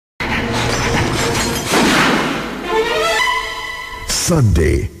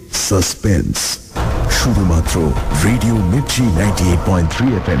Sunday suspense শুধুমাত্র radio Mirchi 98.3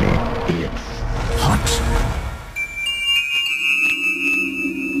 FM এ hot.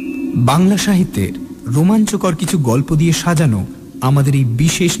 Bangla সাহিত্যের রোমাঞ্চকর কিছু গল্প দিয়ে সাজানো আমাদের এই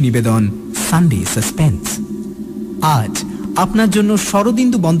বিশেষ নিবেদন সানডে সাসপেন্স। আজ আপনার জন্য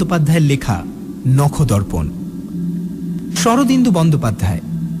শরদিন্দু বন্দ্যোপাধ্যায়ের লেখা নখদর্পণ। শরদিন্দু বন্দ্যোপাধ্যায়,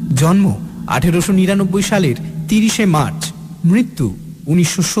 জন্ম 1899 সালের 30শে মার্চ, মৃত্যু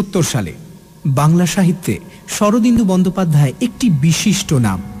 1970 সালে। বাংলা সাহিত্যে শরদিন্দু বন্দ্যোপাধ্যায় একটি বিশিষ্ট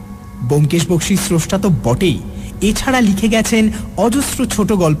নাম। ব্যোমকেশ বক্সির স্রষ্টা তো বটেই, এছাড়া লিখে গেছেন অজস্র ছোট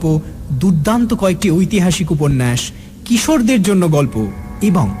গল্প, দুর্দান্ত কয়েকটি ঐতিহাসিক উপন্যাস, কিশোরদের জন্য গল্প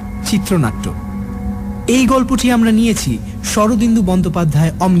এবং চিত্রনাট্য। এই গল্পটি আমরা নিয়েছি শরদিন্দু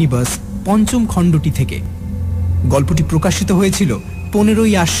বন্দ্যোপাধ্যায় অমনিবাস পঞ্চম খণ্ডটি থেকে। গল্পটি প্রকাশিত হয়েছিল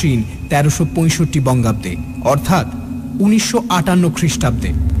 15ই আশ্বিন 1365 বঙ্গাব্দে, অর্থাৎ 1958 খ্রিস্টাব্দে।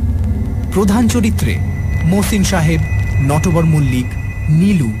 প্রধান চরিত্রে মহসিন সাহেব, নটবর মল্লিক,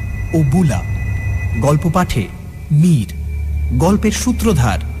 নীলু ও বুলা। গল্প পাঠে মীর। গল্পের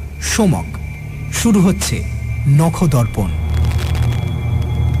সূত্রধার সোমক। শুরু হচ্ছে নখদর্পণ।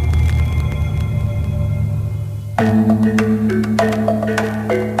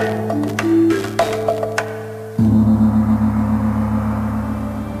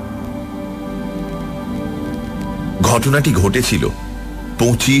 ঘটনাটি ঘটেছিল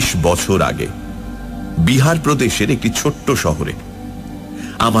 25 বছর আগে, বিহার প্রদেশের একটি ছোট্ট শহরে।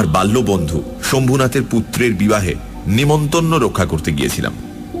 আমার বাল্যবন্ধু শম্ভুনাথের পুত্রের বিবাহে নিমন্ত্রণ রক্ষা করতে গিয়েছিলাম।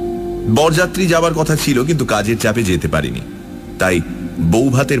 বরযাত্রী যাবার কথা ছিল, কিন্তু কাজের চাপে যেতে পারিনি। তাই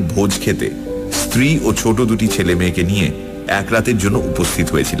বৌভাতের ভোজ খেতে স্ত্রী ও ছোট দুটি ছেলে মেয়েকে নিয়ে এক রাতের জন্য উপস্থিত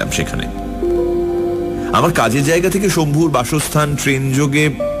হয়েছিলাম সেখানে। আমার কাজের জায়গা থেকে শম্ভুর বাসস্থান ট্রেন যোগে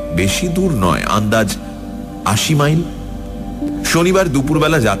বেশি দূর নয়, আন্দাজ 80 মাইল। শনিবার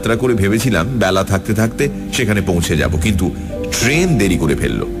দুপুরবেলা যাত্রা করে ভেবেছিলাম বেলা থাকতে থাকতে সেখানে পৌঁছে যাব, কিন্তু ট্রেন দেরি করে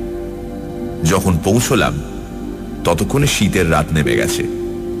ফেলল। যখন পৌঁছলাম ততক্ষণে শীতের রাত নেমে গেছে।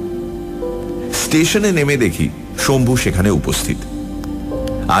 স্টেশনে নেমে দেখি শম্ভু সেখানে উপস্থিত।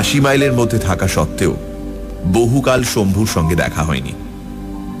 80 মাইলের মধ্যে থাকা সত্ত্বেও বহুকাল শম্ভুর সঙ্গে দেখা হয়নি।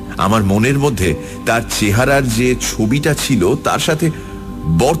 আমার মনের মধ্যে তার চেহারার যে ছবিটা ছিল তার সাথে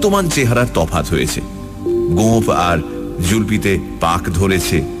বর্তমান চেহারার তফাৎ হয়েছে। গোঁফ আর জুলপিতে পাক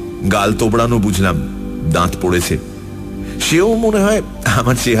ধরেছে, গাল তোবড়ানো বুঝলাম, দাঁত পড়েছে। সেও মনে হয়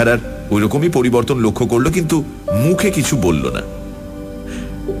আমার চেহারার ওই রকমই পরিবর্তন লক্ষ্য করলো, কিন্তু মুখে কিছু বলল না।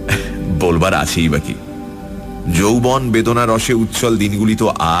 বলবার আছেই বাকি, যৌবন বেদনা রসে উচ্ছল দিনগুলি তো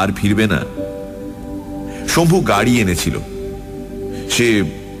আর ফিরবে না। শম্ভু গাড়ি এনেছিল। সে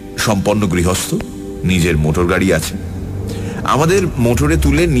সম্পন্ন গৃহস্থ, নিজের মোটর গাড়ি আছে। আমাদের মোটরে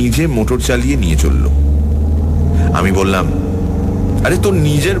তুলে নিজে মোটর চালিয়ে নিয়ে চলল। আমি বললাম, আরে তোর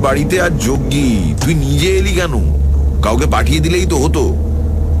নিজের বাড়িতে আর যোগ্যী, তুই নিজে এলি কেন? কাউকে পাঠিয়ে দিলেই তো হতো।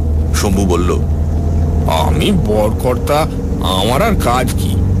 শম্ভু বলল, আমি বরকর্তা, আমার আর কাজ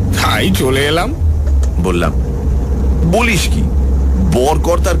কি, তাই চলে এলাম। বললাম, বলিস কি,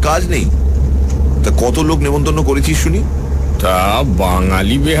 বরকর্তার কাজ নেই? তা কত লোক নেমন্তন্ন করেছিস শুনি? তা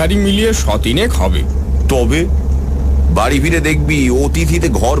বাঙালি বিহারি মিলিয়ে 100-3 হবে। তবে বাড়ি ফিরে দেখবি অতিথিতে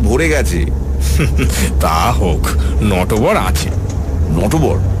ঘর ভরে গেছে। তা হোক, নটবর আছে।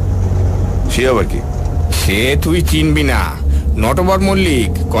 নটবর? সে আবার কি? সে তুই চিনবি না। নটবর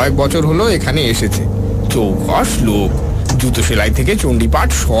মল্লিক কয়েক বছর হলো এখানে এসেছে। চৌখস লোক, জুতো সেলাই থেকে চণ্ডীপাঠ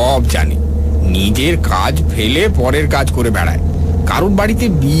সব জানে। নিজের কাজ ফেলে পরের কাজ করে বেড়ায়। কারুর বাড়িতে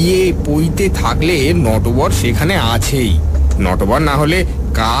বিয়ে পইতে থাকলে নটবর সেখানে আছেই। নটবর না হলে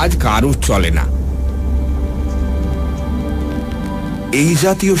কাজ কারুর চলে না। এই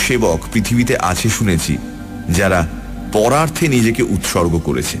জাতীয় সেবক পৃথিবীতে আছে শুনেছি, যারা পরার্থে নিজেকে উৎসর্গ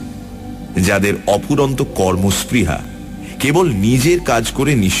করেছে, যাদের অফুরন্ত কর্মস্পৃহা কেবল নিজের কাজ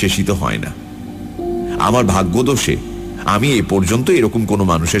করে নিঃশেষিত হয় না। আমার ভাগ্যদোষে আমি এ পর্যন্ত এরকম কোনো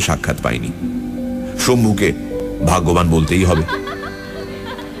মানুষের সাক্ষাৎ পাইনি। শম্ভুকে ভাগ্যবান বলতেই হবে।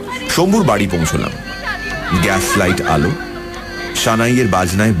 শম্ভুর বাড়ি পৌঁছলাম। গ্যাস লাইট আলো, সানাইয়ের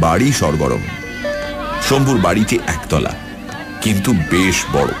বাজনায় বাড়ি সরগরম। শম্ভুর বাড়িটি একতলা, কিন্তু বেশ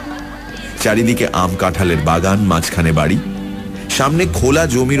বড়। চারিদিকে আম কাঁঠালের বাগান, মাঝখানে বাড়ি, সামনে খোলা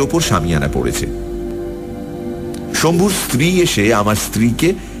জমির ওপর শামিয়ানা পড়েছে। শম্ভুর স্ত্রী এসে আমার স্ত্রীকে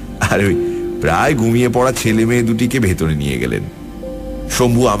আর ওই প্রায় ঘুমিয়ে পড়া ছেলে মেয়ে দুটিকে ভেতরে নিয়ে গেলেন।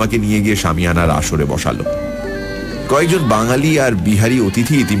 শম্ভু আমাকে নিয়ে গিয়ে শামিয়ানার আসরে বসালো। কয়েকজন বাঙালি আর বিহারি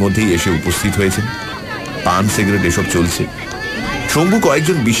অতিথি ইতিমধ্যেই এসে উপস্থিত হয়েছেন। পান সিগারেট এসব চলছে। শম্ভু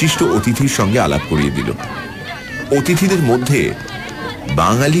কয়েকজন বিশিষ্ট অতিথির সঙ্গে আলাপ করিয়ে দিল। অতিথিদের মধ্যে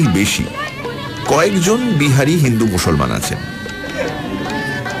বাঙালি বেশি, কয়েকজন বিহারি হিন্দু মুসলমান আছেন।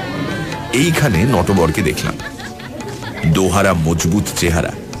 এইখানে নটবরকে দেখলাম। দোহারা মজবুত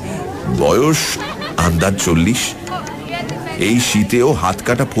চেহারা, বয়স আন্দাজ 40। এই শীতেও হাত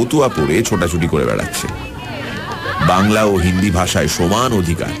কাটা ফতুয়া পরে ছোটাছুটি করে বেড়াচ্ছে। বাংলা ও হিন্দি ভাষায় সমান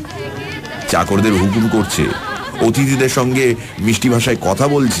অধিকার। চাকরদের হুকুম করছে, অতিথিদের সঙ্গে মিষ্টি ভাষায় কথা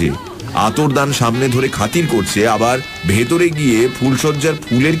বলছে, আতর দান সামনে ধরে খাতির করছে, আবার ভেতরে গিয়ে ফুলসজ্জার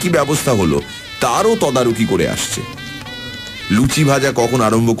ফুলের কি ব্যবস্থা হলো তারও তদারকি করে আসছে। লুচি ভাজা কখন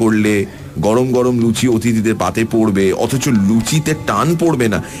আরম্ভ করলে গরম গরম লুচি অতিথিদের পাতে পড়বে, অথচ লুচিতে টান পড়বে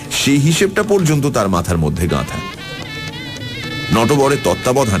না সেই হিসেবটা পর্যন্ত তার মাথার মধ্যে গাঁথা। নটবরের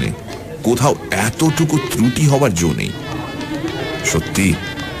তত্ত্বাবধানে কোথাও এতটুকু ত্রুটি হবার জো নেই। সত্যি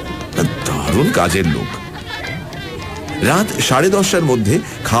দারুণ কাজের লোক। রাত 10:30টার মধ্যে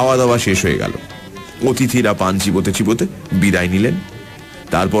খাওয়া দাওয়া শেষ হয়ে গেল। অতিথিরা পান চিবোতে চিবোতে বিদায় নিলেন।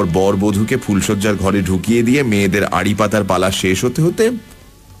 তারপর বর বধূকে ফুলসজ্জার ঘরে ঢুকিয়ে দিয়ে মেয়েদের আড়ি পাতার পালা শেষ হতে হতে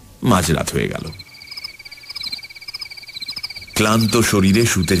মাঝরাত হয়ে গেল। ক্লান্ত শরীরে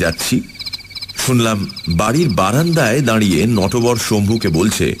শুতে যাচ্ছি, শুনলাম বাড়ির বারান্দায় দাঁড়িয়ে নটবর শম্ভুকে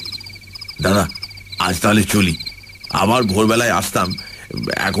বলছে, দাদা আজ তাহলে চলি, আবার ভোরবেলায় আসতাম,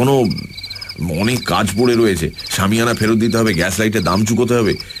 এখনো অনেক কাজ পড়ে রয়েছে, সামিয়ানা ফেরত দিতে হবে, গ্যাস লাইটের দাম চুকোতে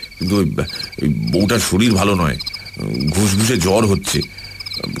হবে, কিন্তু বউটার শরীর ভালো নয়, ঘুষঘুষে জ্বর হচ্ছে,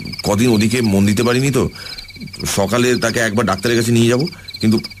 কদিন ওদিকে মন দিতে পারিনি তো, সকালে তাকে একবার ডাক্তারের কাছে নিয়ে যাব,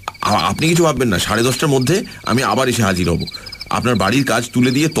 কিন্তু আপনি কিছু ভাববেন না, 10:30টার মধ্যে আমি আবার এসে হাজির হব, আপনার বাড়ির কাজ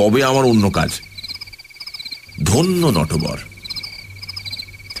তুলে দিয়ে তবে আমার অন্য কাজ। ধন্য নটবর।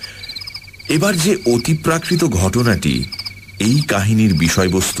 এবার যে অতিপ্রাকৃত ঘটনাটি এই কাহিনীর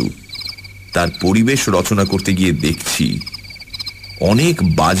বিষয়বস্তু, তার পরিবেশ রচনা করতে গিয়ে দেখছি অনেক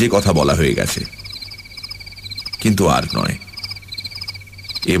বাজে কথা বলা হয়ে গেছে, কিন্তু আর নয়।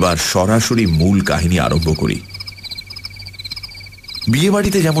 এবার সরাসরি মূল কাহিনী আরম্ভ করি। বিয়ে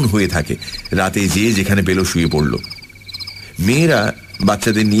বাড়িতে যেমন হয়ে থাকে, রাতে যে যেখানে পেল শুয়ে পড়ল। মেয়েরা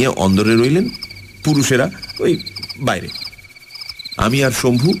বাচ্চাদের নিয়ে অন্দরে রইলেন, পুরুষেরা ওই বাইরে। আমি আর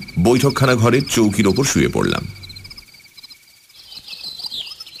শম্ভু বৈঠকখানা ঘরের চৌকির ওপর শুয়ে পড়লাম।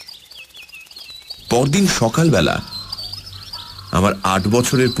 পরদিন সকালবেলা আমার 8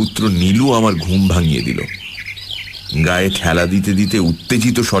 বছরের পুত্র নীলু আমার ঘুম ভাঙিয়ে দিল। গায়ে ঠেলা দিতে দিতে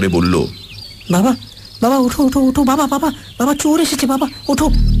উত্তেজিত স্বরে বলল, বাবা বাবা ওঠো ওঠো ওঠো, বাবা বাবা বাবা চোর এসেছে, বাবা ওঠো।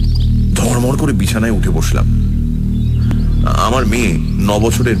 ধর্মর করে বিছানায় উঠে বসলাম। আমার মেয়ে 9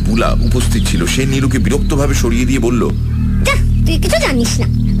 বছরের বুলা উপস্থিত ছিল। সে নীলুকে বিরক্তভাবে সরিয়ে দিয়ে বলল, তুই কিছু জানিস না,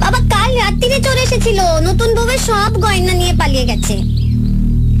 বাবা কাল রাত্রিরে চোর এসেছিল, নতুন বউয়ের সব গয়না নিয়ে পালিয়ে গেছে।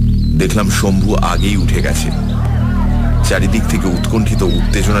 দেখলাম শম্ভু আগেই উঠে গেছে। চারিদিক থেকে উৎকণ্ঠিত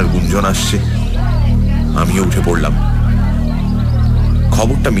উত্তেজনার গুঞ্জন আসছে। আমিও উঠে পড়লাম।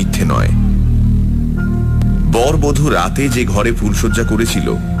 খবরটা মিথ্যে নয়। বর বধূ রাতে যে ঘরে ফুলসজ্জা করেছিল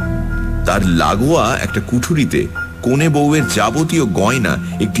তার লাগোয়া একটা কুঠুরিতে কোণে বউয়ের যাবতীয় গয়না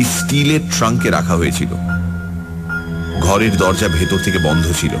একটি স্টিলের ট্রাঙ্কে রাখা হয়েছিল। ঘরের দরজা ভেতর থেকে বন্ধ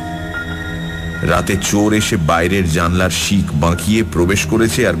ছিল। রাতে চোর এসে বাইরের জানলার শিক বাঁকিয়ে প্রবেশ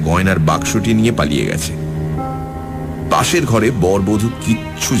করেছে আর গয়নার বাক্সটি নিয়ে পালিয়ে গেছে। পাশের ঘরে বর বধূ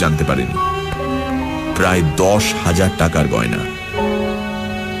কিচ্ছু জানতে পারেনি। প্রায় 10,000 টাকার গয়না।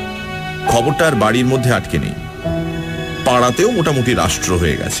 খবরটা আর বাড়ির মধ্যে আটকে নেই, পাড়াতেও মোটামুটি রাষ্ট্র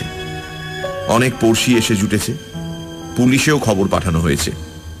হয়ে গেছে। অনেক পড়শি এসে জুটেছে, পুলিশেও খবর পাঠানো হয়েছে।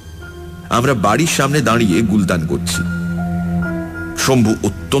 আমরা বাড়ির সামনে দাঁড়িয়ে গুলতান করছি। শম্ভু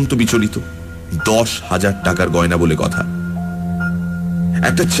অত্যন্ত বিচলিত। 10,000 টাকার গয়না বলে কথা।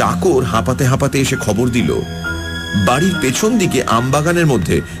 একটা চাকর হাঁপাতে হাঁপাতে এসে খবর দিল, বাড়ির পেছন দিকে আমবাগানের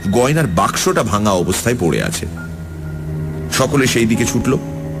মধ্যে গয়নার বাক্সটা ভাঙা অবস্থায় পড়ে আছে। সকলে সেই দিকে ছুটল।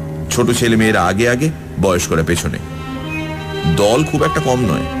 ছোট ছেলে মেয়েরা আগে আগে, বয়স্করা পেছনে। দল খুব একটা কম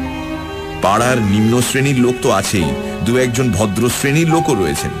নয়। পাড়ার নিম্ন শ্রেণীর লোক তো আছেই, 2-1 ভদ্র শ্রেণীর লোকও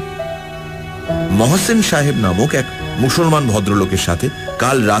রয়েছেন। মহসেন সাহেব নামক এক মুসলমান ভদ্রলোকের সাথে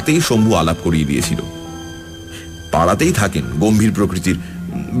কাল রাতেই শম্ভু আলাপ করিয়ে দিয়েছিল। পাড়াতেই থাকেন, গম্ভীর প্রকৃতির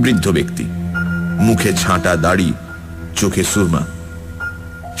বৃদ্ধ ব্যক্তি, মুখে ঝাঁটা দাড়ি, চোখে সুরমা।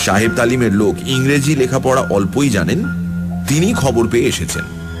 সাহেব তালিমের লোক, ইংরেজি লেখাপড়া অল্পই জানেন। তিনি খবর পেয়ে এসেছেন।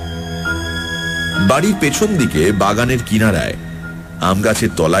 বাড়ির পেছন দিকে বাগানের কিনারায় আম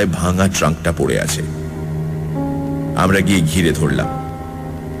গাছের তলায় ভাঙা ট্রাঙ্কটা পড়ে আছে। আমরা গিয়ে ঘিরে ধরলাম।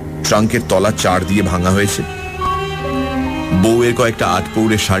 ট্রাঙ্কের তলা চার দিয়ে ভাঙা হয়েছে। বউয়ের কয়েকটা 8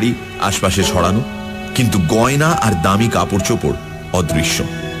 পৌরে শাড়ি আশপাশে ছড়ানো, কিন্তু গয়না আর দামি কাপড় চোপড় অদৃশ্য।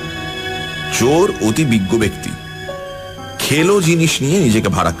 চোর অতি বিজ্ঞ ব্যক্তি, খেলো জিনিস নিয়ে নিজেকে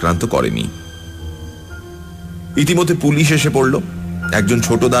ভারাক্রান্ত করেনি। ইতিমধ্যে পুলিশ এসে পড়ল। একজন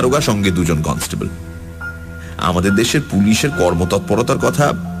ছোট দারোগা, সঙ্গে 2 জন কনস্টেবল। আমাদের দেশের পুলিশের কর্মতৎপরতার কথা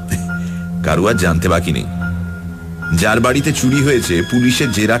কারো আর জানতে বাকি নেই। যার বাড়িতে চুরি হয়েছে পুলিশের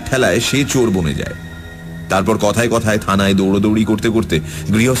জেরার ঠেলায় সে চোর বনে যায়। তারপর কথায় কথায় থানায় দৌড়দৌড়ি করতে করতে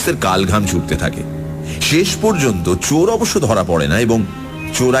গৃহস্থের কালঘাম ছুটতে থাকে। শেষ পর্যন্ত চোর অবশ্য ধরা পড়ে না, এবং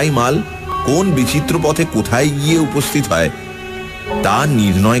চোরাই মাল কোন বিচিত্র পথে কোথায় গিয়ে উপস্থিত হয় তা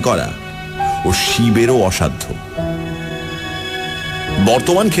নির্ণয় করা ও শিবেরও অসাধ্য।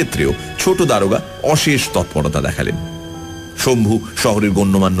 বর্তমান ক্ষেত্রেও ছোট দারোগা অশেষ তৎপরতা দেখালেন। শম্ভু শহরের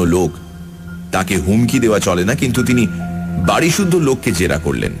গণ্যমান্য লোক, তাকে হুমকি দেওয়া চলে না, কিন্তু তিনি বাড়িশুদ্ধ লোককে জেরা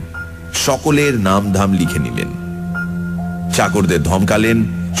করলেন, সকলের নাম ধাম লিখে নিলেন, চাকরদের ধমকালেন,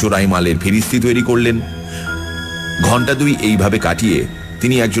 চোরাই মালের ফিরিস্তি তৈরি করলেন। ঘন্টা দুই এইভাবে কাটিয়ে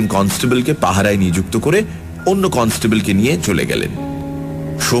তিনি একজন কনস্টেবলকে পাহারায় নিযুক্ত করে অন্য কনস্টেবলকে নিয়ে চলে গেলেন।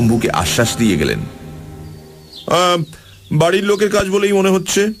 শম্ভুকে আশ্বাস দিয়ে গেলেন, বাড়ির লোকের কাজ বলেই মনে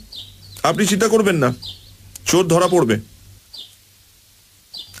হচ্ছে, আপনি চিন্তা করবেন না, চোর ধরা পড়বে।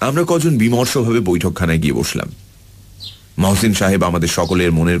 আমরা কজন বিমর্ষভাবে বৈঠকখানায় গিয়ে বসলাম। মহসিন সাহেব আমাদের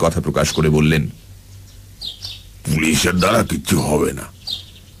সকলের মনের কথা প্রকাশ করে বললেন, পুলিশের দ্বারা কিচ্ছু হবে না।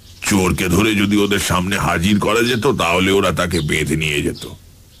 চোরকে ধরে যদি ওদের সামনে হাজির করা যেত তাহলে ওরা তাকে বেঁধে নিয়ে যেত,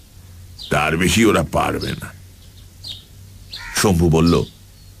 তার বেশি ওরা পারবে না। শম্ভু বলল,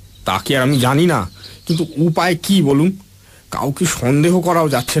 তাকে আর আমি জানি না, কিন্তু উপায় কি বলুন? কাউকে সন্দেহ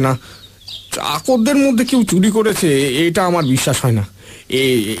করাও যাচ্ছে না। চাকরদের মধ্যে কেউ চুরি করেছে এটা আমার বিশ্বাস হয় না।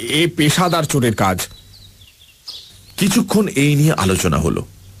 এ পেশাদার চোরের কাজ। কিছুক্ষণ এই নিয়ে আলোচনা হলো।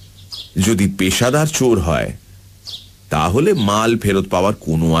 যদি পেশাদার চোর হয় তাহলে মাল ফেরত পাওয়ার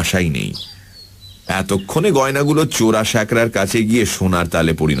কোনো আশাই নেই। এতক্ষণে গয়নাগুলো চোরা শ্যাকরার কাছে গিয়ে সোনার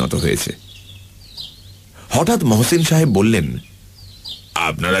তালে পরিণত হয়েছে। হঠাৎ মহসিন সাহেব বললেন,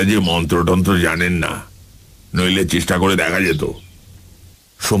 আপনারা যে মন্ত্রতন্ত্র জানেন না, নইলে চেষ্টা করে দেখা যেত।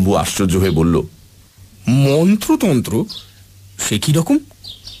 শম্ভু আশ্চর্য হয়ে বলল, মন্ত্রতন্ত্র? সে কি রকম?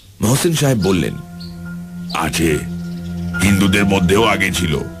 মহসিন সাহেব বললেন, আছে, হিন্দুদের মধ্যেও আগে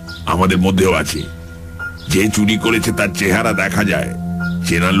ছিল, আমাদের মধ্যেও আছে। যে চুরি করেছে তার চেহারা দেখা যায়,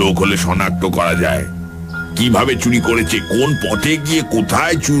 চেনা লোক হলে শনাক্ত করা যায়। কিভাবে চুরি করেছে, কোন পথে গিয়ে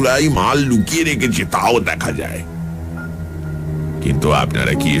কোথায় চুরাই মাল লুকিয়ে রেখেছে তাও দেখা যায়। কিন্তু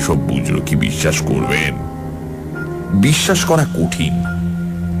আপনারা কি এসব বুঝলো কি বিশ্বাস করবেন? বিশ্বাস করা কঠিন,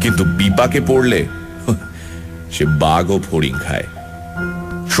 কিন্তু বিপাকে পড়লে সে বাঘ ও ফড়িং খায়।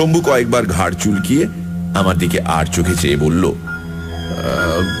 শম্ভু কয়েকবার ঘাড় চুলকিয়ে আমার দিকে আর চোখে চেয়ে বলল,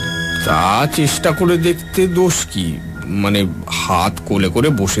 তা চেষ্টা করে দেখতে দোষ কি? মানে হাত কোলে করে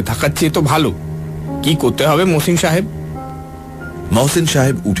বসে থাকার চেয়ে তো ভালো। কি করতে হবে মহসিন সাহেব? মহসিন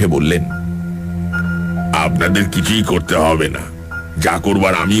সাহেব উঠে বললেন, আপনাদের কিছুই করতে হবে না, যা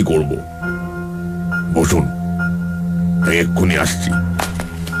করবার আমি করব। বসুন, এক্ষুনি আসছি।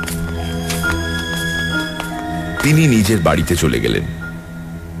 তিনি নিজের বাড়িতে চলে গেলেন।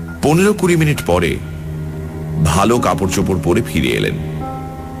 15-20 মিনিট পরে ভালো কাপড় চোপড় পরে ফিরে এলেন।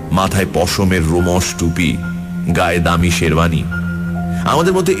 মাথায় পশমের রোমস টুপি, গায়ে দামি শেরওয়ানি।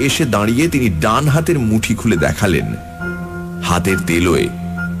 আমাদের মধ্যে এসে দাঁড়িয়ে তিনি ডান হাতের মুঠি খুলে দেখালেন, হাতের তেলোয়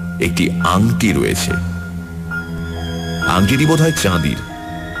একটি আংটি রয়েছে। আংটিটি বোধহয় চাঁদির,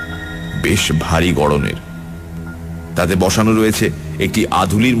 বেশ ভারী গড়নের। তাতে বসানো রয়েছে একটি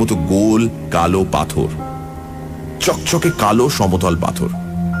আধুলির মতো গোল কালো পাথর, চকচকে কালো সমতল পাথর।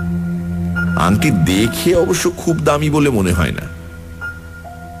 আংটি দেখে অবশ্য খুব দামি বলে মনে হয় না।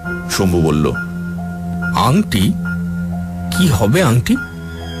 শম্ভু বলল, আংটি? কি হবে আংটি?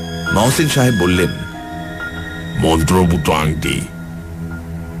 মহসিন সাহেব বললেন, মন্ত্রপুত আংটি।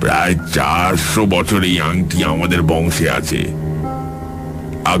 প্রায় 400 বছর এই আংটি আমাদের বংশে আছে।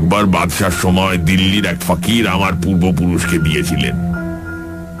 আকবর বাদশার সময় দিল্লির এক ফকির আমার পূর্বপুরুষকে দিয়েছিলেন।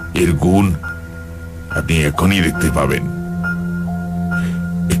 এর গুণ আপনি এখনই দেখতে পাবেন।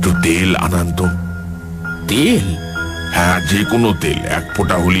 একটু তেল আনান তো। তেল? হ্যাঁ, যে কোনো তেল, 1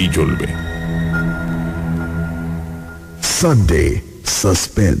 ফোঁটা হলেই চলবে। সানডে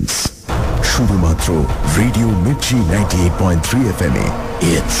সাসপেন্স, শুধুমাত্র radio Mirchi 98.3 FM A.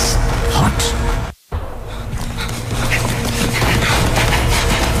 It's hot.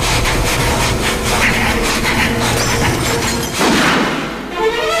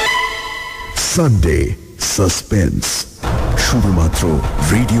 Sunday suspense, শুধুমাত্র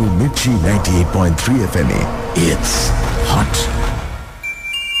radio Mirchi 98.3 FM A. It's hot.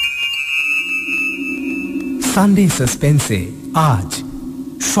 Sunday সাসপেন্সে আজ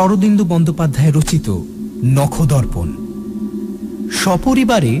শরদিন্দু বন্দ্যোপাধ্যায় রচিত নখদর্পণ।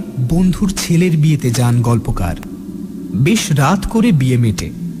 সপরিবারে বন্ধুর ছেলের বিয়েতে যান গল্পকার। বেশ রাত করে বিয়ে মেটে।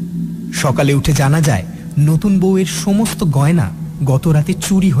 সকালে উঠে জানা যায় নতুন বউয়ের সমস্ত গয়না গত রাতে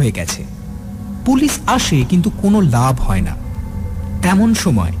চুরি হয়ে গেছে। পুলিশ আসে কিন্তু কোনো লাভ হয় না। এমন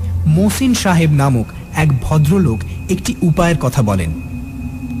সময় মহসিন সাহেব নামক এক ভদ্রলোক একটি উপায়ের কথা বলেন,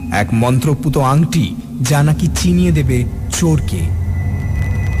 এক মন্ত্রপুত আংটি যা নাকি চিনিয়ে দেবে চোরকে।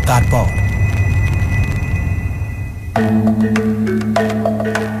 তারপর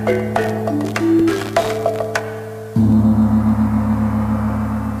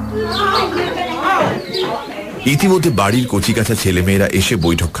ইতিমধ্যে বাড়ির কচিকাঁচা ছেলেমেয়েরা এসে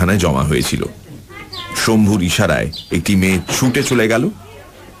বৈঠকখানায় জমা হয়েছিল। শম্ভুর ইশারায় একটি মেয়ে ছুটে চলে গেল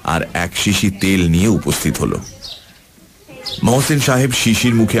আর এক শিশি তেল নিয়ে উপস্থিত হল। মহসিন সাহেব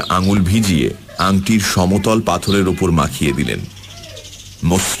শিশির মুখে আঙুল ভিজিয়ে আংটির সমতল পাথরের উপর মাখিয়ে দিলেন।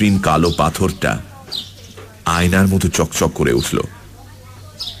 মসৃণ কালো পাথরটা আয়নার মতো চকচক করে উঠল।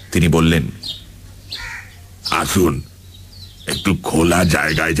 তিনি বললেন, আসুন একটু খোলা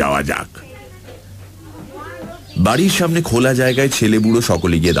জায়গায় যাওয়া যাক। বাড়ির সামনে খোলা জায়গায় ছেলে বুড়ো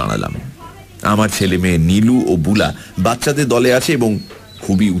সকলে গিয়ে দাঁড়ালাম। আমার ছেলে মেয়ে নীলু ও বুলা বাচ্চাদের দলে আছে এবং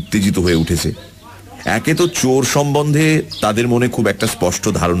খুবই উত্তেজিত হয়ে উঠেছে। একে তো চোর সম্বন্ধে তাদের মনে খুব একটা স্পষ্ট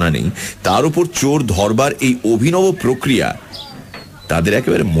ধারণা নেই, তার উপর চোর ধরবার এই অভিনব প্রক্রিয়া তাদের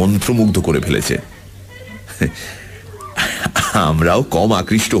একেবারে মন্ত্রমুগ্ধ করে ফেলেছে। আমরাও কম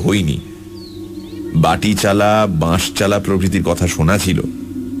আকৃষ্ট হইনি। বাটি চালা, বাঁশ চালা প্রভৃতির কথা শোনা ছিল।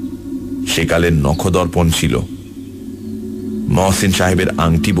 সেকালের নখদর্পণ ছিল। মহসিন সাহেবের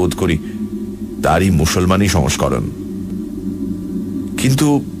আংটি বোধ করি তারই মুসলমানি সংস্করণ। কিন্তু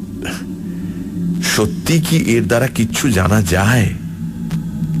সত্যি কি এর দ্বারা কিচ্ছু জানা যায়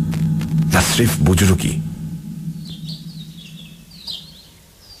না স্রেফ বুজরুকি?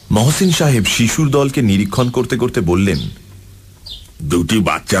 মহসিন সাহেব শিশুর দলকে নিরীক্ষণ করতে করতে বললেন, দুটি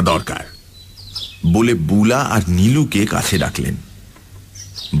বাচ্চা দরকার বলে বুলা আর নীলুকে কাছে ডাকলেন।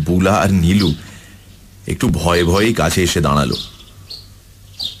 বুলা আর নীলু একটু ভয়ে ভয়েই কাছে এসে দাঁড়ালো।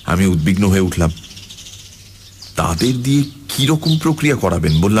 আমি উদ্বিগ্ন হয়ে উঠলাম। তাদের দিয়ে কিরকম প্রক্রিয়া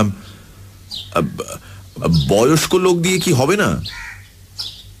করাবেন? বললাম, বয়স্ক লোক দিয়ে কি হবে না?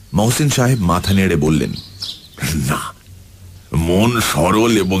 মহসিন সাহেব মাথা নেড়ে বললেন, না, মন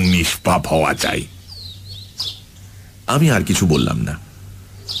সরল এবং নিষ্পাপ হওয়া চাই। আমি আর কিছু বললাম না।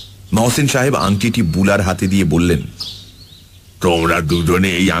 মহসিন সাহেব আংটিটি বুলার হাতে দিয়ে বললেন, তোমরা দুজনে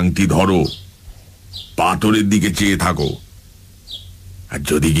এই আংটি ধরো, পাথরের দিকে চেয়ে থাকো, আর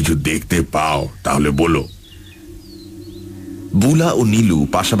যদি কিছু দেখতে পাও তাহলে বলো। বুলা ও নীলু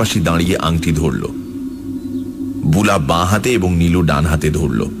পাশাপাশি দাঁড়িয়ে আংটি ধরল। বুলা বাঁ হাতে এবং নীলু ডান হাতে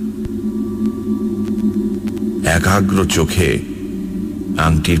ধরল। একাগ্র চোখে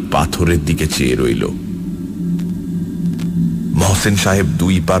আংটির পাথরের দিকে চেয়ে রইল। মহসিন সাহেব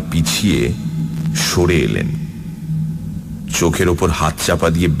দুই পা পিছিয়ে সরে এলেন। চোখের ওপর হাত চাপা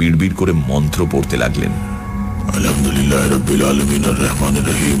দিয়ে বিড়বিড় করে মন্ত্র পড়তে লাগলেন। আলহামদুলিল্লাহ রাব্বিল আলামিন আর রহমানির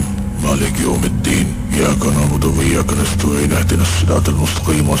রহিম মালিক ইয়াউমিদ্দিন ইয়াকা না'বুদু ওয়া ইয়াকা নাস্তাঈন ইহদিনাস সিরাতাল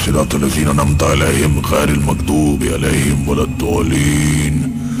মুস্তাকিম সিরাতাল লাযিনা আন'আমতা আলাইহিম গায়রিল মাগদুবি আলাইহিম ওয়ালাদ-দালিন।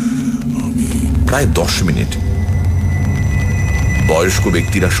 প্রায় 10 মিনিট বয়স্ক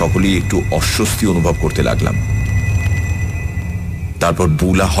ব্যক্তিরা সকলেই একটু অস্বস্তি অনুভব করতে লাগলাম। তারপর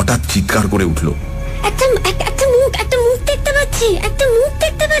বুলা হঠাৎ চিৎকার করে উঠল, একটা মুখ দেখতে পাচ্ছি, একটা মুখ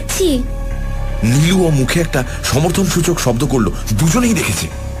দেখতে পাচ্ছি। নীলু ও মুখে একটা সমর্থন সূচক শব্দ করলো। দুজনেই দেখেছে।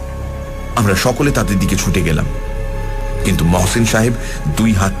 আমরা সকলে তাদের দিকে ছুটে গেলাম, কিন্তু মহসিন সাহেব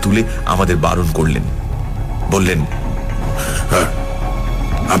দুই হাত তুলে আমাদের বারণ করলেন। বললেন,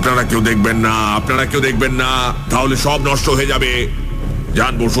 আপনারা কেউ দেখবেন না, আপনারা কেউ দেখবেন না, তাহলে সব নষ্ট হয়ে যাবে।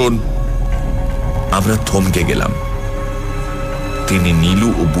 যান, বসুন। আমরা থমকে গেলাম। তিনি নীলু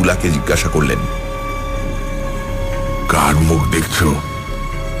ও বুলাকে জিজ্ঞাসা করলেন, কার মুখ দেখছো?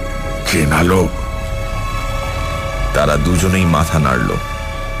 চেনা লোক? তারা দুজনেই মাথা নাড়ল।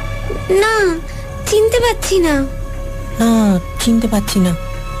 না, চিনতে পাচ্ছি না। চিনতে পাচ্ছি না।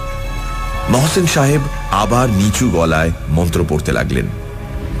 মহসিন সাহেব আবার নিচু গলায় মন্ত্র পড়তে লাগলেন।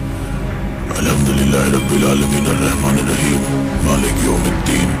 আলহামদুলিল্লাহ রাব্বিল আলামিন আর রহমানির রহিম মালিক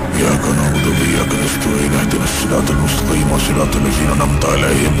ইয়াউমিদ্দিন ইয়াকা না'বুদু ওয়া ইয়াকা নাস্তাঈন ইহদিনাস সিরাতাল মুস্তাকিম সিরাতাল লাযিনা আন'আমতা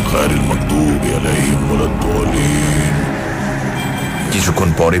আলাইহিম গায়রিল মাগদুবি আলাইহিম ওয়ালাদ-দালিন। কিছুক্ষণ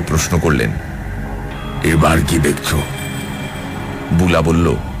পরে প্রশ্ন করলেন, এবার কি দেখছো? বুলা বলল,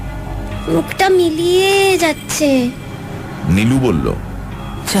 মুখটা মিলিয়ে যাচ্ছে। নীলু বলল,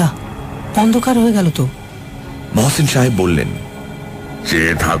 যা, অন্ধকার হয়ে গেল তো। মহসিন সাহেব বললেন,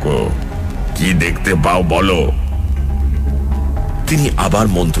 চেয়ে থাকো, কি দেখতে পাও বলো। তিনি আবার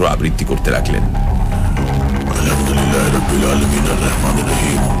মন্ত্র আবৃত্তি করতে লাগলেন। আলহামদুলিল্লাহ রাব্বিল আলামিন আর রহমানির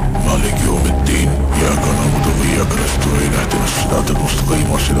রহিম মালিক ইয়াউমিদ্দিন ইয়াকা না'বুদু ওয়া ইয়াকা নাস্তাঈন ইহদিনাস সিরাতাল মুস্তাকিম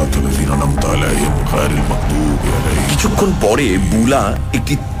সিরাতাল লাযিনা আন'আমতা আলাইহিম গায়রিল মাগদুবি আলাইহিম। কিছুক্ষণ পরে বুলা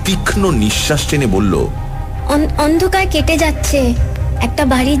একটি তীক্ষ্ণ নিঃশ্বাস টেনে বলল, অন্ধকার কেটে যাচ্ছে। একটা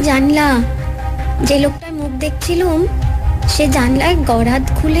বাড়ির জানলা, যে লোকটার মুখ দেখছিলুম সে জানলায় গরাদ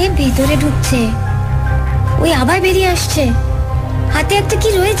খুলে ভেতরে ঢুকছে, ওই আবার বেরিয়ে আসছে, হাতে একটা কি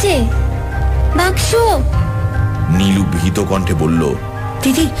রয়েছে, বাক্স। নীলু ভীত কণ্ঠে বলল,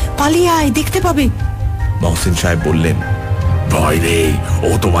 দিদি পালিয়ে আয়, দেখতে পাবে। মহসিন সাহেব বললেন, ভয় নেই, ও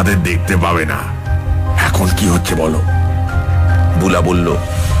তোমাদের দেখতে পাবে না। এখন কি হচ্ছে বলো? বুলা বলল,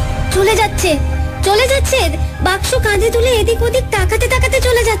 চলে যাচ্ছে, চলে যাচ্ছে, বাক্স কাঁধে তুলে এদিক ওদিক তাকাতে তাকাতে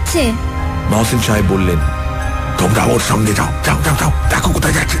চলে যাচ্ছে। মহসিন সাহেব বললেন, তোমরা ওর সঙ্গে যাও, যাও যাও যাও, দেখো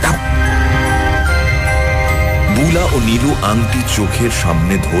কোথায় যাচ্ছে, যাও। বুলা ও নীলু আংটি চোখের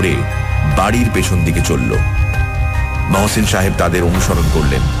সামনে ধরে বাড়ির পেছন দিকে চলল। মহসিন সাহেব তাদের অনুসরণ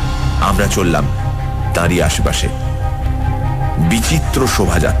করলেন। আমরা চললাম তারই আশেপাশে। বিচিত্র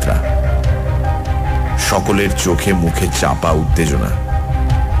শোভাযাত্রা, সকলের চোখে মুখে চাপা উত্তেজনা।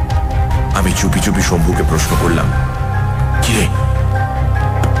 আমি চুপি চুপি শম্ভুকে প্রশ্ন করলাম, কিরে,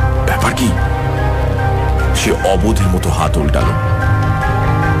 ব্যাপার কি? সে অবোধের মতো হাত উল্টালো।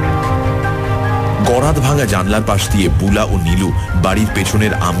 গরাদ ভাঙা জানলার পাশ দিয়ে বুলা ও নীলু বাড়ির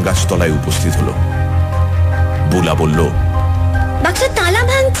পেছনের আম গাছ তলায় উপস্থিত হলো। বুলা বলল, বাক্স তালা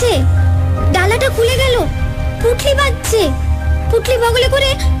ভাঙছে, ডালাটা খুলে গেল, পুটলি বাজছে, পুটলি বগলে করে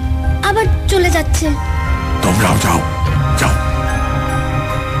আবার চলে যাচ্ছে। তোমরাও যাও, যাও।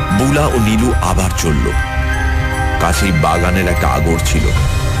 বুলা ও নীলু আবার চলল। কাছেই বাগানের একটা আগর ছিল।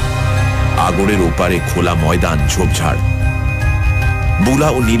 আগরের ওপারে খোলা ময়দান, ঝোপঝাড়। বুলা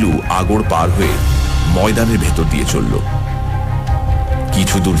ও নীলু আগর পার হয়ে ময়দানের ভেতর দিয়ে চলল।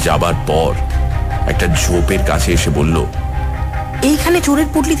 কিছু দূর যাবার পর একটা ঝোপের কাছে এসে বলল, এইখানে চোরের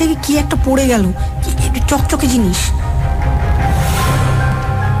পুটলি থেকে কি একটা পড়ে গেল, চকচকে জিনিস।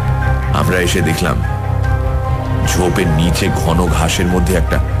 আমরা এসে দেখলাম ঝোপের নিচে ঘন ঘাসের মধ্যে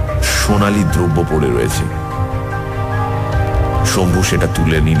একটা সোনালী দ্রব্য পড়ে রয়েছে। শম্ভু সেটা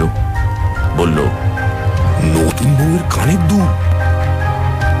তুলে নিল, বলল, নতুন বউয়ের কানের দুল।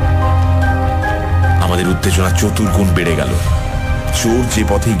 আমাদের উত্তেজনা চতুর্গুণ বেড়ে গেল। চোর যে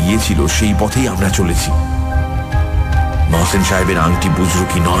পথে গিয়েছিল সেই পথেই আমরা চলেছি। মহসিন সাহেবের আংটি বুঝল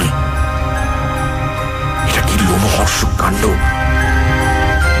কি নয়, এটা কি লোমহর্ষক কাণ্ড।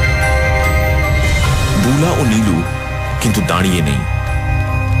 বুলা ও নীলু কিন্তু দাঁড়িয়ে নেই,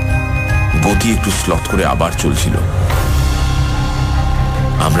 গতি একটু স্লথ করে আবার চলছিল।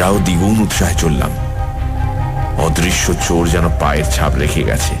 আমরাও দ্বিগুণ উৎসাহে চললাম। অদৃশ্য চোর যেন পায়ের ছাপ রেখে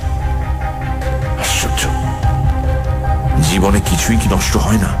গেছে। আশ্চর্য, জীবনে কিছুই কি নষ্ট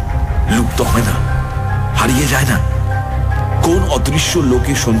হয় না, লুপ্ত হয় না, হারিয়ে যায় না? কোন অদৃশ্য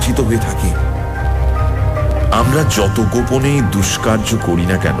লোকে সঞ্চিত হয়ে থাকে? আমরা যত গোপনে দুষ্কার্য করি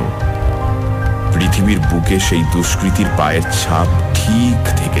না কেন, পৃথিবীর বুকে সেই দুষ্কৃতির পায়ের ছাপ ঠিক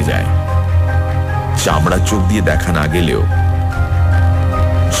থেকে যায়। চামড়া চোখ দিয়ে দেখা না গেলেও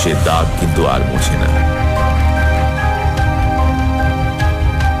সে দাগ কিন্তু আর মোছে না।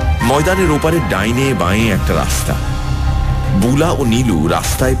 ময়দানের ওপারে ডাইনে বাঁয়ে একটা রাস্তা। বুলা ও নীলু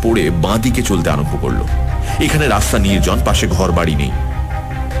রাস্তায় পড়ে বাঁ দিকে চলতে আরম্ভ করলো। এখানে রাস্তা নির্জন, পাশে ঘর বাড়ি নেই।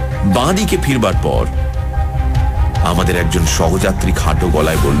 বাঁ দিকে ফিরবার পর আমাদের একজন সহযাত্রী খাটো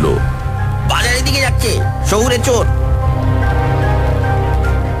গলায় বলল, বাজারের দিকে যাচ্ছে, শহুরে চোর।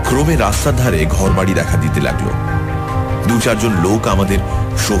 ক্রমে রাস্তার ধারে ঘর বাড়ি দেখা দিতে লাগলো। দু চারজন লোক আমাদের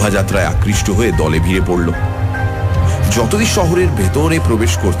শোভাযাত্রায় আকৃষ্ট হয়ে দলে ভিড়ে পড়ল। যতই শহরের ভেতরে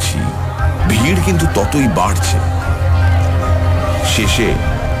প্রবেশ করছি, ভিড় কিন্তু ততই বাড়ছে। শেষে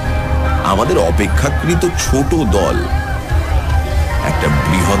আমাদের অপেক্ষাকৃত ছোট দল একটা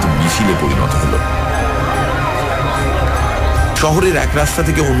বৃহৎ মিছিলে পরিণত হলো। শহরের এক রাস্তা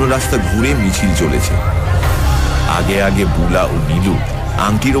থেকে অন্য রাস্তা ঘুরে মিছিল চলেছে। আগে আগে বুলা ও নীলু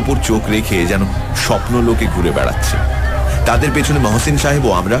আংটির ওপর চোখ রেখে যেন স্বপ্ন লোকে ঘুরে বেড়াচ্ছে। তাদের পেছনে মহসিন সাহেব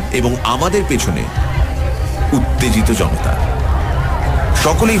ও আমরা, এবং আমাদের পেছনে উত্তেজিত জনতা।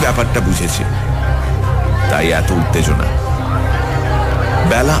 সকলেই ব্যাপারটা বুঝেছে, তাই এত উত্তেজনা।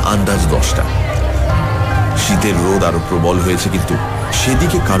 বেলা আন্দাজ 10টা। শীতের রোদ আরো প্রবল হয়েছে, কিন্তু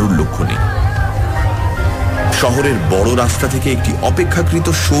সেদিকে কারুর লক্ষ্য নেই। শহরের বড় রাস্তা থেকে একটি অপেক্ষাকৃত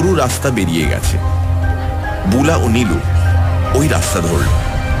সরু রাস্তা বেরিয়ে গেছে। বুলা ও নীলু ওই রাস্তা ধরল।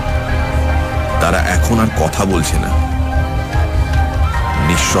 তারা এখন আর কথা বলছে না,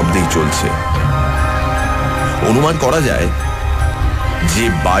 নিঃশব্দেই চলছে। অনুমান করা যায় যে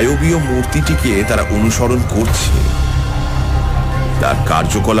বায়বীয় মূর্তিটিকে তারা অনুসরণ করছে, তার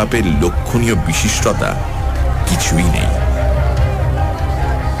কার্যকলাপের লক্ষণীয় বিশিষ্টতা কিছুই নেই।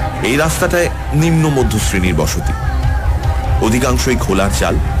 এই রাস্তাটায় নিম্ন মধ্য শ্রেণীর বসতি, অধিকাংশই খোলার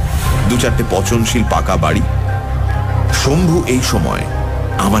চাল, দু চারটে পচনশীল পাকা বাড়ি। শম্ভু এই সময়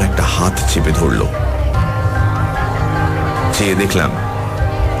আমার একটা হাত চেপে ধরল। চেয়ে দেখলাম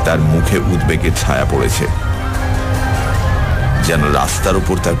তার মুখে উদ্বেগের ছায়া পড়েছে, যেন রাস্তার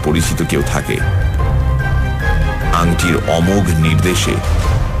উপর তার পরিচিত কেউ থাকে। আংটির অমোঘ নির্দেশে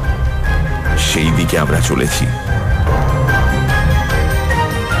সেই দিকে আমরা চলেছি।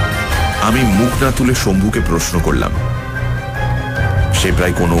 আমি মুখ না তুলে শম্ভুকে প্রশ্ন করলাম। সে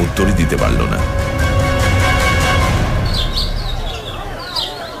প্রায় কোনো উত্তরই দিতে পারল না।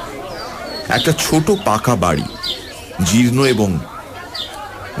 একটা ছোট পাকা বাড়ি, জীর্ণ এবং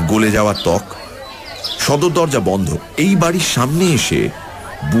গলে যাওয়া ত্বক, সদর দরজা বন্ধ। এই বাড়ির সামনে এসে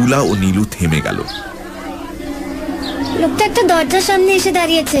বুলা ও নীলু থেমে গেল। লোকটা একটা দরজার সামনে এসে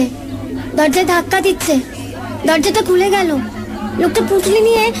দাঁড়িয়েছে, দরজায় ধাক্কা দিচ্ছে, দরজাটা খুলে গেল। লোকটা পুঁটলি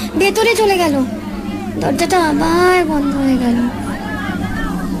নিয়ে ভেতরে চলে গেল, দরজাটা আবার বন্ধ হয়ে গেল।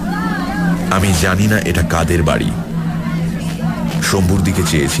 আমি জানি না এটা কাদের বাড়ি। শম্ভুর দিকে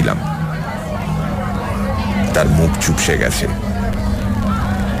চেয়েছিলাম, তার মুখ চুপসে গেছে।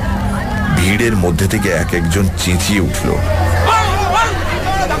 ভিড়ের মধ্যে থেকে এক একজন চেঁচিয়ে উঠল।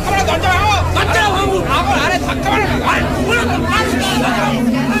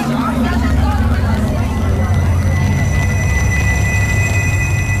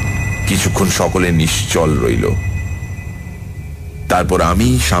 কিছুক্ষণ সকলে নিশ্চল রইল। তারপর আমি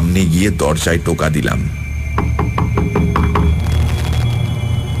সামনে গিয়ে দরজায় টোকা দিলাম।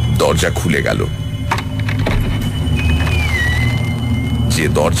 দরজা খুলে গেল। যে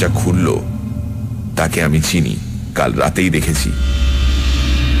দরজা খুলল তাকে আমি চিনি, কাল রাতেই দেখেছি।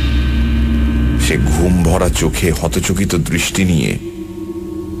 সে ঘুম ভরা চোখে হতচকিত দৃষ্টি নিয়ে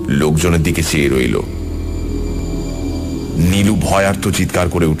লোকজনের দিকে চেয়ে রইল। নীলু ভয়ার্ত চিৎকার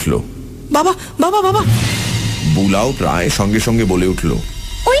করে উঠল, বাবা বাবা বাবা। বুলাও প্রায় সঙ্গে সঙ্গে বলে উঠল,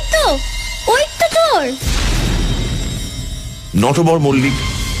 ওই তো চোর। নটবর মল্লিক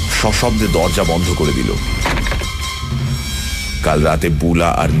সশব্দে দরজা বন্ধ করে দিল। কাল রাতে বুলা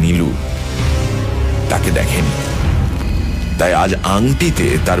আর নীলু তাকে দেখেনি, তাই আজ আংটিতে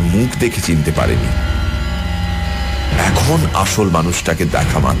তার মুখ দেখে চিনতে পারেনি। এখন আসল মানুষটাকে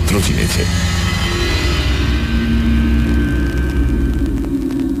দেখা মাত্র চিনেছে।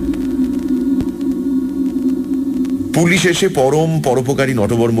 পুলিশ এসে পরোপকারী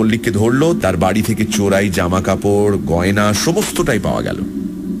নটবর মল্লিককে ধরল। তার বাড়ি থেকে চোরাই জামা কাপড়, গয়না সমস্তটাই পাওয়া গেল।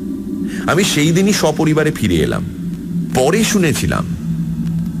 আমি সেই দিনই সপরিবারে ফিরে এলাম। পরে শুনেছিলাম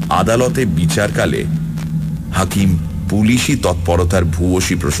আদালতে বিচারকালে হাকিম পুলিশি তৎপরতার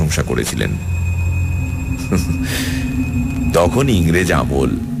ভূয়সী প্রশংসা করেছিলেন। তখন ইংরেজ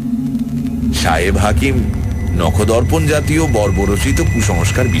আমল। সাহেব হাকিম নখদর্পণ জাতীয় বর্বরচিত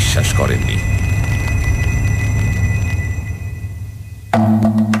কুসংস্কার বিশ্বাস করেননি।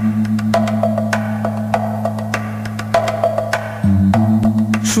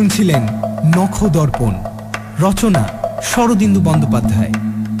 শুনছিলেন নখদর্পণ, রচনা শরদিন্দু বন্দ্যোপাধ্যায়,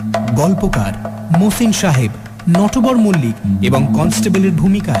 গল্পকার মসিন সাহেব, নটবর মল্লিক এবং কনস্টেবলের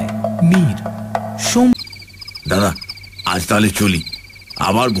ভূমিকায় মীর। দাদা, আজ তাহলে চলি।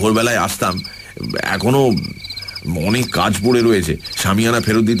 আবার ভোরবেলায় আসতাম, এখনো অনেক কাজ পড়ে রয়েছে। সামিয়ানা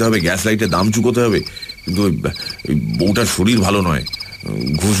ফেরত দিতে হবে, গ্যাস লাইটের দাম চুকোতে হবে। কিন্তু বউটার শরীর ভালো নয়,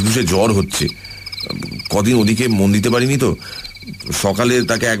 ঘুষঘুষে জ্বর হচ্ছে। কদিন ওদিকে মন দিতে পারিনি তো। সকালে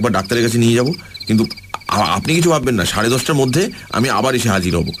তাকে একবার ডাক্তারের কাছে নিয়ে যাব। কিন্তু আপনি কিছু ভাববেন না, 10:30টার মধ্যে আমি আবার এসে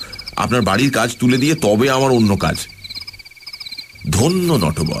হাজির হব। আপনার বাড়ির কাজ তুলে দিয়ে তবে আমার অন্য কাজ। ধন্য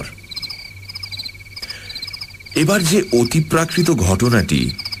নটবর। এবার যে অতিপ্রাকৃত ঘটনাটি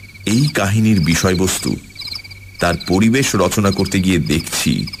এই কাহিনীর বিষয়বস্তু, তার পরিবেশ রচনা করতে গিয়ে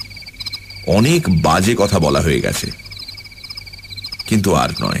দেখছি অনেক বাজে কথা বলা হয়ে গেছে। কিন্তু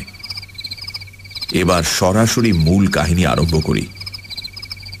আর নয়, এবার সরাসরি মূল কাহিনী আরম্ভ করি।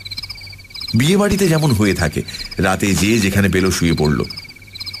 বিয়ে বাড়িতে যেমন হয়ে থাকে, রাতে যে যেখানে পেল শুয়ে পড়ল।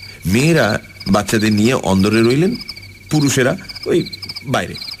 মেয়েরা বাচ্চাদের নিয়ে অন্দরে রইলেন, পুরুষেরা ওই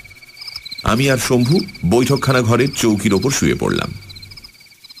বাইরে। আমি আর শম্ভু বৈঠকখানা ঘরের চৌকির ওপর শুয়ে পড়লাম।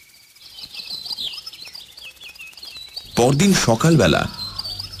 পরদিন সকালবেলা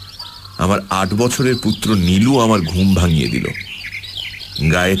আমার 8 বছরের পুত্র নীলু আমার ঘুম ভাঙিয়ে দিল।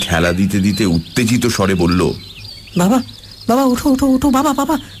 গায়ে ঠেলা দিতে দিতে উত্তেজিত স্বরে বলল, বাবা বাবা ওঠো ওঠো ওঠো, বাবা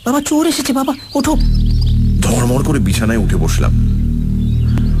বাবা বাবা চোর এসেছে, বাবা ওঠো। ধর্মর করে বিছানায় উঠে বসলাম।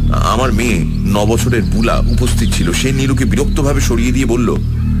 আমার মেয়ে 9 বছরের বুলা উপস্থিত ছিল। সে নীলুকে বিরক্তভাবে সরিয়ে দিয়ে বলল,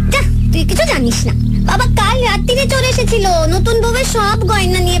 তুই কিছু জানিস না বাবা, কাল রাত্রিরে চোর এসেছিল, নতুন বউয়ের সব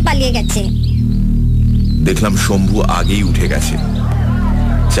গয়না নিয়ে পালিয়ে গেছে। দেখলাম শম্ভু আগেই উঠে গেছে।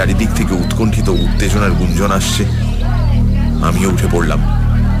 চারিদিক থেকে উৎকণ্ঠিত উত্তেজনার গুঞ্জন আসছে। আমিও উঠে পড়লাম।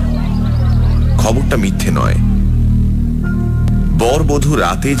 খবরটা মিথ্যে নয়। বর বধূ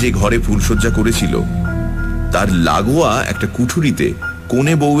রাতে যে ঘরে ফুলসজ্জা করেছিল তার লাগোয়া একটা কুঠুরিতে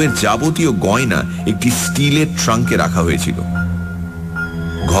কোণে বউয়ের যাবতীয় গয়না একটি স্টিলের ট্রাঙ্কে রাখা হয়েছিল।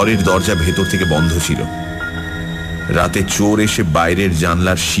 ঘরের দরজা ভেতর থেকে বন্ধ ছিল। রাতে চোর এসে বাইরের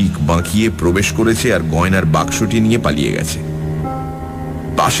জানলার শিক বাঁকিয়ে প্রবেশ করেছে আর গয়নার বাক্সটি নিয়ে পালিয়ে গেছে।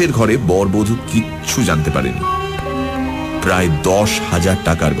 পাশের ঘরে বরবধূ কিচ্ছু জানতে পারেনি। প্রায় 10,000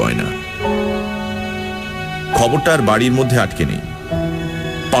 টাকার গয়না। খবরটা আর বাড়ির মধ্যে আটকে নেই,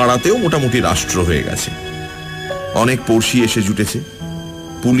 পাড়াতেও মোটামুটি রাষ্ট্র হয়ে গেছে। অনেক পড়শি এসে জুটেছে,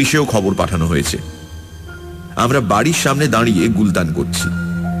 পুলিশেও খবর পাঠানো হয়েছে। আমরা বাড়ির সামনে দাঁড়িয়ে গুলতান করছি।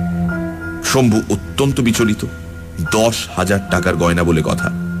 শম্ভু অত্যন্ত বিচলিত। 10,000 টাকার গয়না বলে কথা।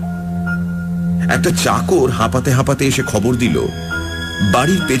 একটা চাকর হাঁপাতে হাঁপাতে এসে খবর দিল,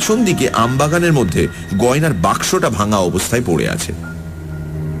 বাড়ির পেছন দিকে আমবাগানের মধ্যে গয়নার বাক্সটা ভাঙা অবস্থায় পড়ে আছে।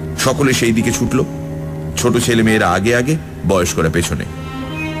 সকলে সেই দিকে ছুটল, ছোট ছেলে মেয়েরা আগে আগে, বয়স্করা পেছনে।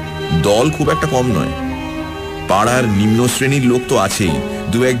 দল খুব একটা কম নয়। পাড়ার নিম্ন শ্রেণীর লোক তো আছেই,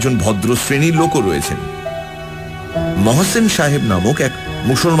 দু একজন ভদ্র শ্রেণীর লোকও রয়েছেন। মহসেন সাহেব নামক এক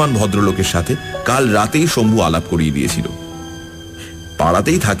মুসলমান ভদ্রলোকের সাথে কাল রাতেই শম্ভু আলাপ করিয়ে দিয়েছিল।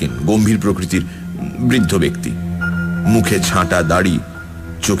 পাড়াতেই থাকেন, গম্ভীর প্রকৃতির বৃদ্ধ ব্যক্তি, মুখে ঝাঁটা দাড়ি,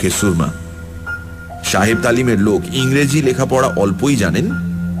 চোখে সুরমা। সাহেব তালিমের লোক, ইংরেজি লেখাপড়া অল্পই জানেন।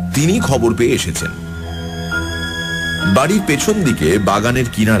 তিনি খবর পেয়ে এসেছেন। বাড়ির পেছন দিকে বাগানের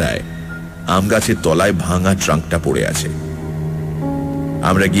কিনারায় আম গাছের তলায় ভাঙা ট্রাঙ্কটা পড়ে আছে।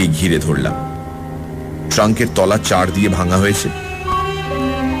 আমরা গিয়ে ঘিরে ধরলাম। ট্রাঙ্কের তলা চার দিয়ে ভাঙা হয়েছে।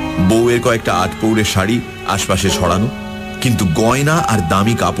 বউয়ের কয়েকটা আটপৌরে শাড়ি আশপাশে ছড়ানো, কিন্তু গয়না আর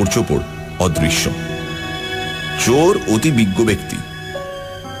দামি কাপড় চোপড় অদৃশ্য। চোর অতি বিজ্ঞ ব্যক্তি,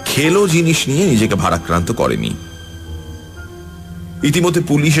 খেলো জিনিস নিয়ে নিজেকে ভারাক্রান্ত করেনি। ইতিমধ্যে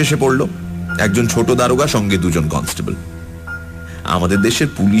পুলিশ এসে পড়ল, একজন ছোট দারোগা, সঙ্গে দুজন কনস্টেবল। আমাদের দেশের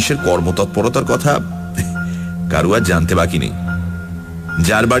পুলিশের কর্মতৎপরতার কথা কারো আর জানতে বাকি নেই।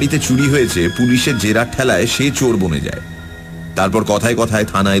 যার বাড়িতে চুরি হয়েছে, পুলিশের জেরার ঠেলায় সে চোর বনে যায়। তারপর কথায় কথায়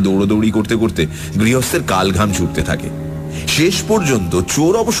থানায় দৌড়দৌড়ি করতে করতে গৃহস্থের কালঘাম ছুটতে থাকে। শেষ পর্যন্ত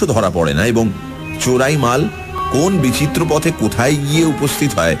চোর অবশ্য ধরা পড়ে না, এবং চোরাই মাল কোন বিচিত্র পথে কোথায় গিয়ে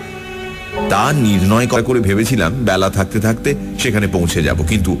উপস্থিত হয় তা নির্ণয় করে ভেবেছিলাম বেলা থাকতে থাকতে সেখানে পৌঁছে যাব,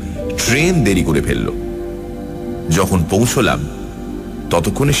 কিন্তু ট্রেন দেরি করে ফেলল। যখন পৌঁছলাম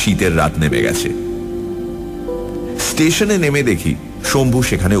ততক্ষণে শীতের রাত নেমে গেছে। স্টেশনে নেমে দেখি শম্ভু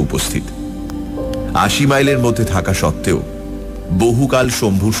সেখানে উপস্থিত। 80 মাইলের মধ্যে থাকা সত্ত্বেও বহুকাল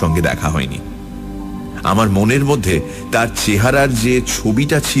শম্ভুর সঙ্গে দেখা হয়নি। আমার মনের মধ্যে তার চেহারার যে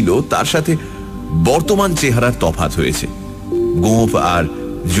ছবিটা ছিল তার সাথে বর্তমান চেহারার তফাৎ হয়েছে। গোঁফ আর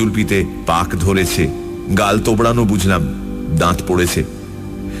জুলপিতে পাক ধরেছে, গাল তোবড়ানো বুঝলাম, দাঁত পড়েছে।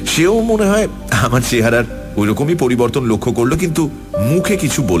 সেও মনে হয় আমার চেহারার ওই রকমই পরিবর্তন লক্ষ্য করলো, কিন্তু মুখে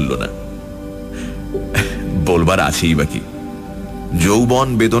কিছু বলল না। বলবার আছেই বাকি। যৌবন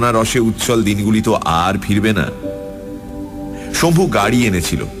বেদনা রসে উচ্ছল দিনগুলি তো আর ফিরবে না। শম্ভু গাড়ি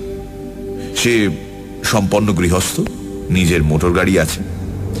এনেছিল। সে সম্পন্ন গৃহস্থ, নিজের মোটর গাড়ি আছে।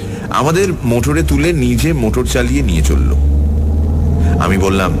 আমাদের মোটরে তুলে নিজে মোটর চালিয়ে নিয়ে চলল। আমি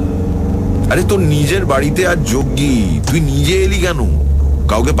বললাম, আরে তোর নিজের বাড়িতে আর যোগ্যি, তুই নিজে এলি কেন?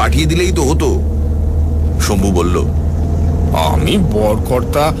 কাউকে পাঠিয়ে দিলেই তো হতো। শম্ভু বলল, আমি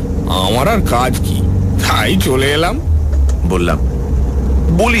বরকর্তা, আমার আর কাজ কি, তাই চলে এলাম। বললাম,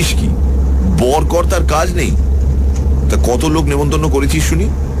 বলিস কি, বরকর্তার কাজ নেই? তা কত লোক নেমন্তন্ন করেছিস শুনি?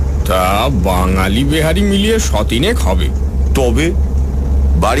 তা বাঙালি বিহারি মিলিয়ে 100-3 হবে। তবে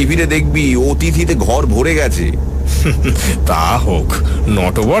বাড়ি ফিরে দেখবি অতিথিতে ঘর ভরে গেছে। তা হোক,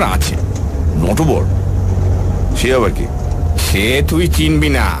 নটবর আছে। নটবর? সে আবার কি? সে তুই চিনবি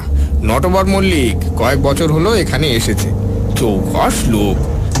না। নটবর মল্লিক কয়েক বছর হলো এখানে এসেছে। চৌকস লোক,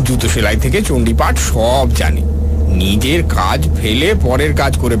 জুতো সেলাই থেকে চণ্ডীপাঠ সব জানে। নিজের কাজ ফেলে পরের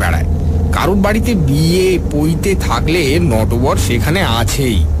কাজ করে বেড়ায়। কারুর বাড়িতে বিয়ে পইতে থাকলে নটবর সেখানে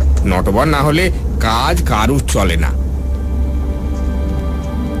আছেই। নটবর না হলে কাজ কারুর চলে না।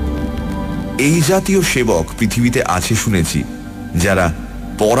 এই জাতীয় সেবক পৃথিবীতে আছে শুনেছি, যারা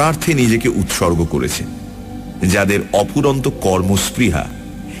পরার্থে নিজেকে উৎসর্গ করেছে, যাদের অফুরন্ত কর্মস্পৃহা,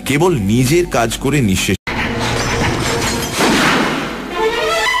 কেবল নিজের কাজ করে নিঃশেষ।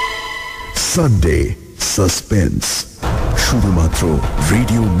 সানডে সাসপেন্স, শুধুমাত্র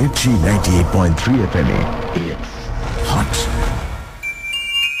রেডিও মির্চি 98.3 FM এ। হট।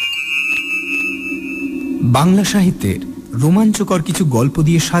 বাংলা সাহিত্যের রোমাঞ্চকর কিছু গল্প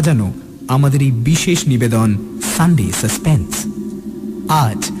দিয়ে সাজানো আমাদের এই বিশেষ নিবেদন সানডে সাসপেন্স।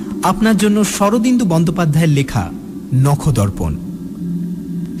 আজ আপনার জন্য শরদিন্দু বন্দ্যোপাধ্যায়ের লেখা নখদর্পণ।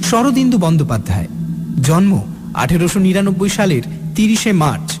 শরদিন্দু বন্দ্যোপাধ্যায়, জন্ম 1899 সালের 30শে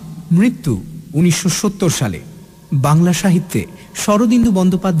মার্চ, মৃত্যু 1970 সালে। বাংলা সাহিত্যে শরদিন্দু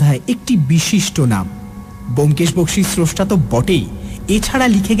বন্দ্যোপাধ্যায় একটি বিশিষ্ট নাম। ব্যোমকেশ বক্সির স্রষ্টা তো বটেই, এছাড়া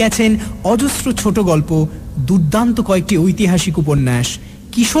লিখে গেছেন অজস্র ছোট গল্প, দুর্দান্ত কয়েকটি ঐতিহাসিক উপন্যাস,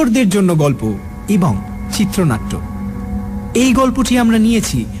 কিশোরদের জন্য গল্প এবং চিত্রনাট্য। এই গল্পটি আমরা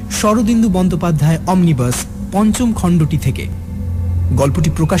নিয়েছি শরদিন্দু বন্দ্যোপাধ্যায় অমনিবাস পঞ্চম খণ্ডটি থেকে। গল্পটি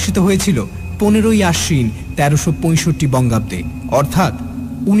প্রকাশিত হয়েছিল 15ই আশ্বিন 1365 বঙ্গাব্দে, অর্থাৎ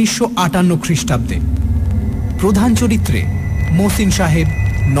 1958 খ্রিস্টাব্দে। প্রধান চরিত্রে মহসিন সাহেব,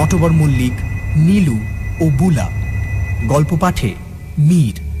 নটবর মল্লিক, নীলু ও বুলা। গল্প পাঠে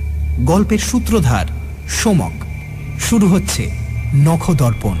মীর। গল্পের সূত্রধার সোমক। শুরু হচ্ছে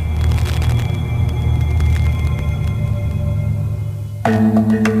নখদর্পণ।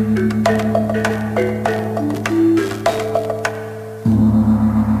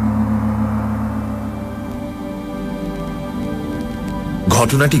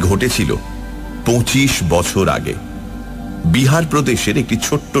 ঘটনাটি ঘটেছিল 25 বছর আগে বিহার প্রদেশের একটি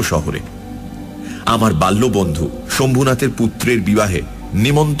ছোট্ট শহরে। আমার বাল্যবন্ধু শম্ভুনাথের পুত্রের বিবাহে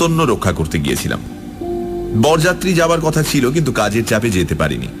নিমন্ত্রণ রক্ষা করতে গিয়েছিলাম। বরযাত্রী যাবার কথা ছিল, কিন্তু কাজের চাপে যেতে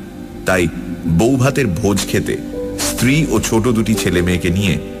পারিনি। তাই বৌভাতের ভোজ খেতে স্ত্রী ও ছোট দুটি ছেলে মেয়েকে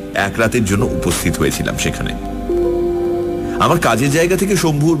নিয়ে এক রাতের জন্য উপস্থিত হয়েছিলাম সেখানে। আমার কাজের জায়গা থেকে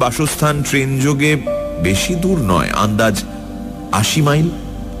শম্ভুর বাসস্থান ট্রেন যোগে বেশি দূর নয়, আন্দাজ 80 মাইল।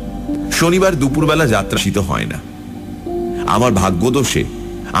 শনিবার দুপুরবেলা যাত্রা শীত হয় না। আমার ভাগ্যদোষে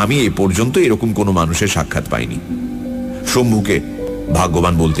আমি এ পর্যন্ত এরকম কোনো মানুষের সাক্ষাৎ পাইনি। শম্ভুকে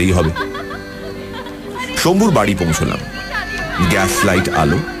ভাগ্যবান বলতেই হবে। শম্ভুর বাড়ি পৌঁছলাম। গ্যাস লাইট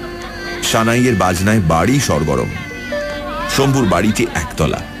আলো, সানাইয়ের বাজনায় বাড়ি সরগরম। শম্ভুর বাড়িটি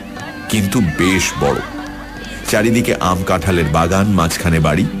একতলা, কিন্তু বেশ বড়। চারিদিকে আম কাঁঠালের বাগান, মাঝখানে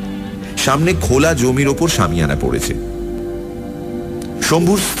বাড়ি, সামনে খোলা জমির ওপর শামিয়ানা পড়েছে।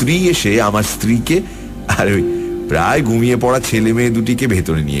 শম্ভুর স্ত্রী এসে আমার স্ত্রীকে আর ওই প্রায় ঘুমিয়ে পড়া ছেলে মেয়ে দুটিকে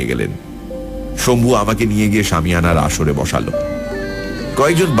ভেতরে নিয়ে গেলেন। শম্ভু আমাকে নিয়ে গিয়ে শামিয়ানার আসরে বসালো।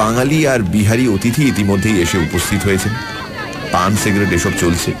 কয়েকজন বাঙালি আর বিহারি অতিথি ইতিমধ্যেই এসে উপস্থিত হয়েছেন। পান সিগারেট এসব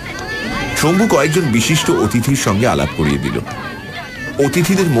চলছে। শম্ভু কয়েকজন বিশিষ্ট অতিথির সঙ্গে আলাপ করিয়ে দিল।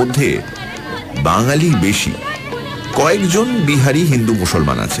 অতিথিদের মধ্যে বাঙালি বেশি, কয়েকজন বিহারি হিন্দু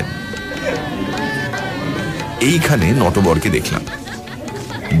মুসলমান আছেন। এইখানে নটবরকে দেখলাম।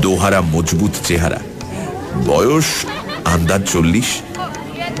 দোহারা মজবুত চেহারা, বয়স আন্দাজ 40।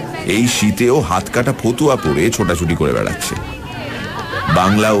 এই শীতেও হাত কাটা ফতুয়া পরে ছোটাছুটি করে বেড়াচ্ছে।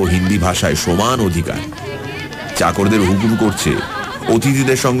 বাংলা ও হিন্দি ভাষায় সমান অধিকার। চাকরদের হুকুম করছে,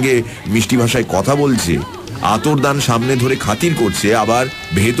 অতিথিদের সঙ্গে মিষ্টি ভাষায় কথা বলছে, আতরদান সামনে ধরে খাতির করছে, আবার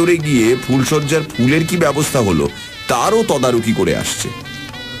ভেতরে গিয়ে ফুলসজ্জার ফুলের কি ব্যবস্থা হলো তারও তদারকি করে আসছে।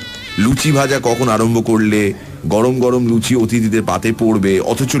 লুচি ভাজা কখন আরম্ভ করলে গরম গরম লুচি অতিথিদের পাতে পড়বে,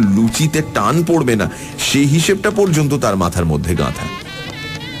 অথচ লুচিতে টান পড়বে না, সেই হিসেবটা পর্যন্ত তার মাথার মধ্যে গাঁথা।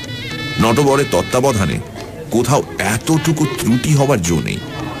 নটবরের তত্ত্বাবধানে কোথাও এতটুকু ত্রুটি হবার জো নেই।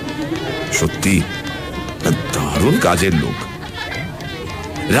 সত্যি দারুণ কাজের লোক।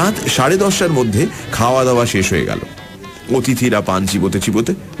 রাত 10:30টার মধ্যে খাওয়া দাওয়া শেষ হয়ে গেল। অতিথিরা পান চিবোতে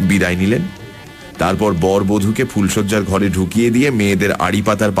চিবোতে বিদায় নিলেন। তারপর বর বধূকে ফুলসজ্জার ঘরে ঢুকিয়ে দিয়ে মেয়েদের আড়ি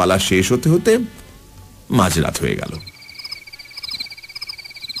পাতার পালা শেষ হতে হতে মাঝরাত হয়ে গেল।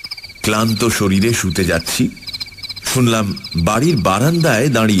 ক্লান্ত শরীরে শুতে যাচ্ছি, শুনলাম বাড়ির বারান্দায়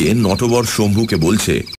দাঁড়িয়ে নটবর শম্ভুকে বলছে,